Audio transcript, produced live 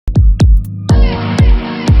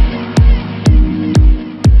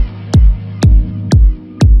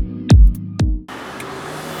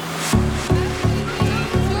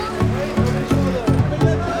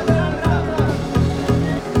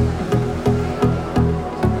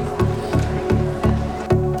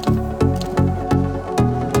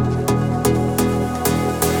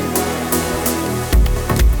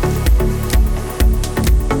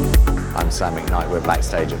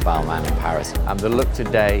stage at Balmain in Paris. The look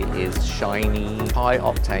today is shiny,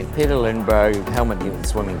 high-octane Peter Lindbergh helmet and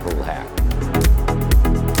swimming pool hair.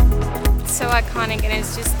 It's so iconic, and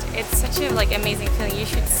it's such a amazing feeling. You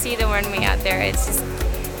should see the runway out there.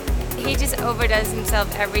 He just overdoes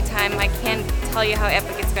himself every time. I can't tell you how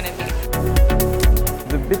epic it's going to be.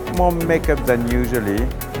 A bit more makeup than usually.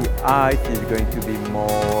 The eyes is going to be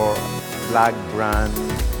more black, brown,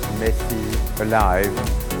 messy, alive.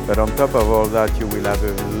 But on top of all that, you will have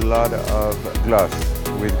a lot of gloss,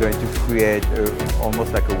 which is going to create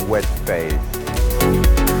almost like a wet face.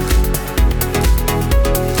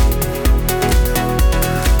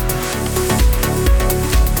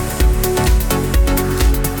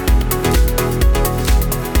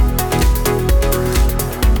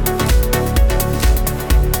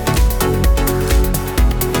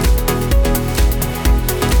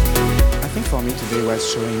 For me today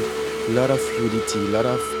was showing a lot of fluidity, a lot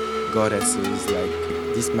of goddesses.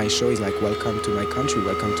 My show is like welcome to my country,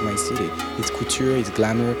 welcome to my city. It's couture, it's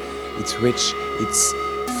glamour, it's rich, it's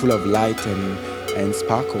full of light and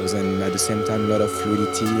sparkles, and at the same time a lot of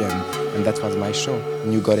fluidity, and that was my show,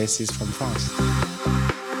 New Goddesses from France.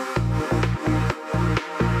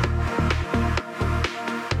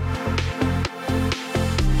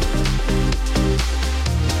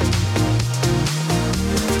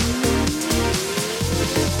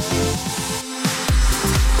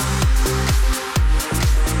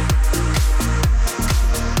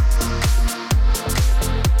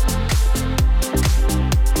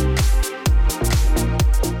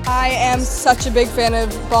 I am such a big fan of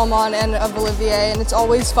Balmain and of Olivier, and it's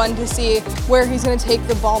always fun to see where he's going to take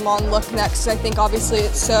the Balmain look next. I think obviously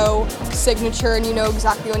it's so signature and you know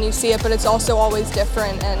exactly when you see it, but it's also always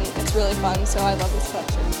different and it's really fun, so I love this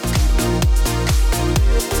collection.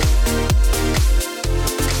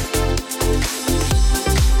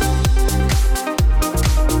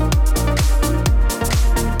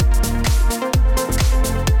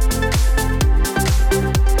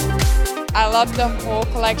 I loved the whole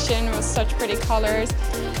collection. It was such pretty colors,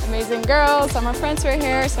 amazing girls. All my friends were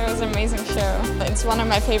here, so it was an amazing show. It's one of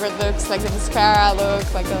my favorite looks, like the mascara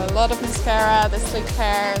look, like a lot of mascara, the sleek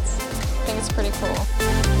hair. I think it's pretty cool.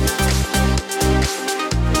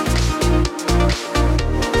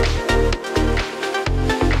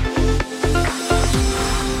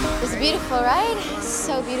 It's beautiful, right? It's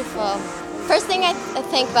so beautiful. First thing I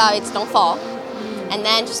think about is don't fall. And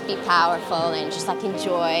then just be powerful and just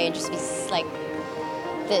enjoy and just be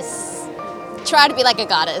this, try to be like a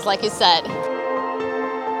goddess, like you said.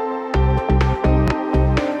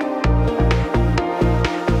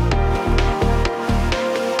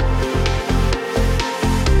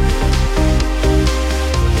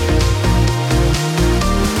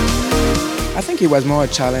 I think it was more a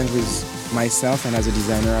challenge with myself and as a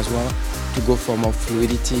designer as well, to go for more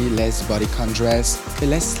fluidity, less bodycon dress,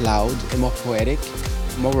 less loud and more poetic,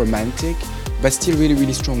 more romantic, but still really,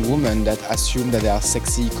 really strong women that assume that they are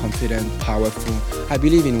sexy, confident, powerful. I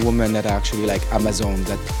believe in women that are actually like Amazon,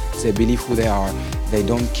 that they believe who they are, they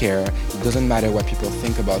don't care, it doesn't matter what people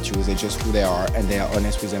think about you, they're just who they are and they are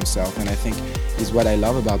honest with themselves. And I think is what I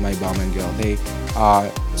love about my Balmain girl. They are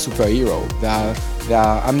superhero.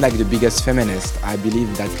 I'm like the biggest feminist. I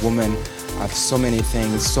believe that women have so many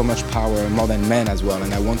things, so much power, more than men as well,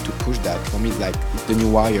 and I want to push that. For me, it's the new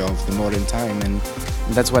warrior of the modern time, and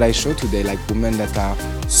that's what I show today, like women that are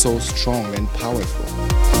so strong and powerful.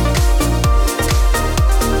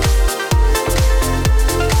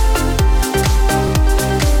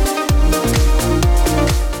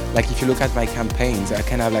 Like if you look at my campaigns, I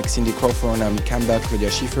can have like Cindy Crawford, Naomi Campbell, Claudia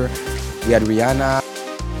Schiffer, we had Rihanna.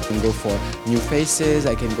 I can go for new faces,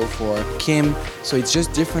 I can go for Kim. So it's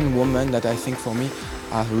just different women that I think for me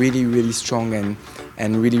are really, really strong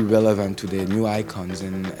and really relevant to the new icons.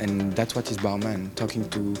 And that's what is Balmain, talking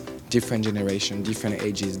to different generations, different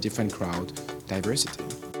ages, different crowd, diversity.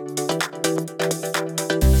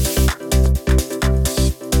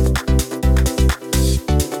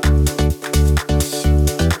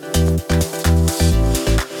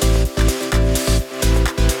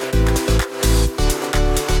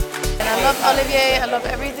 Olivier, I love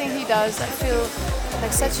everything he does. I feel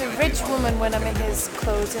like such a rich woman when I'm in his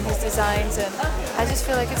clothes and his designs, and I just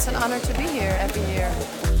feel like it's an honor to be here every year.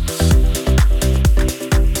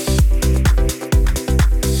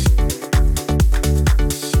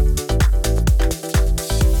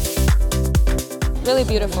 Really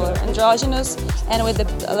beautiful, androgynous, and with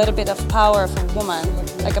a little bit of power from woman,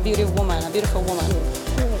 like a beautiful woman.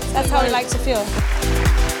 That's how I like to feel.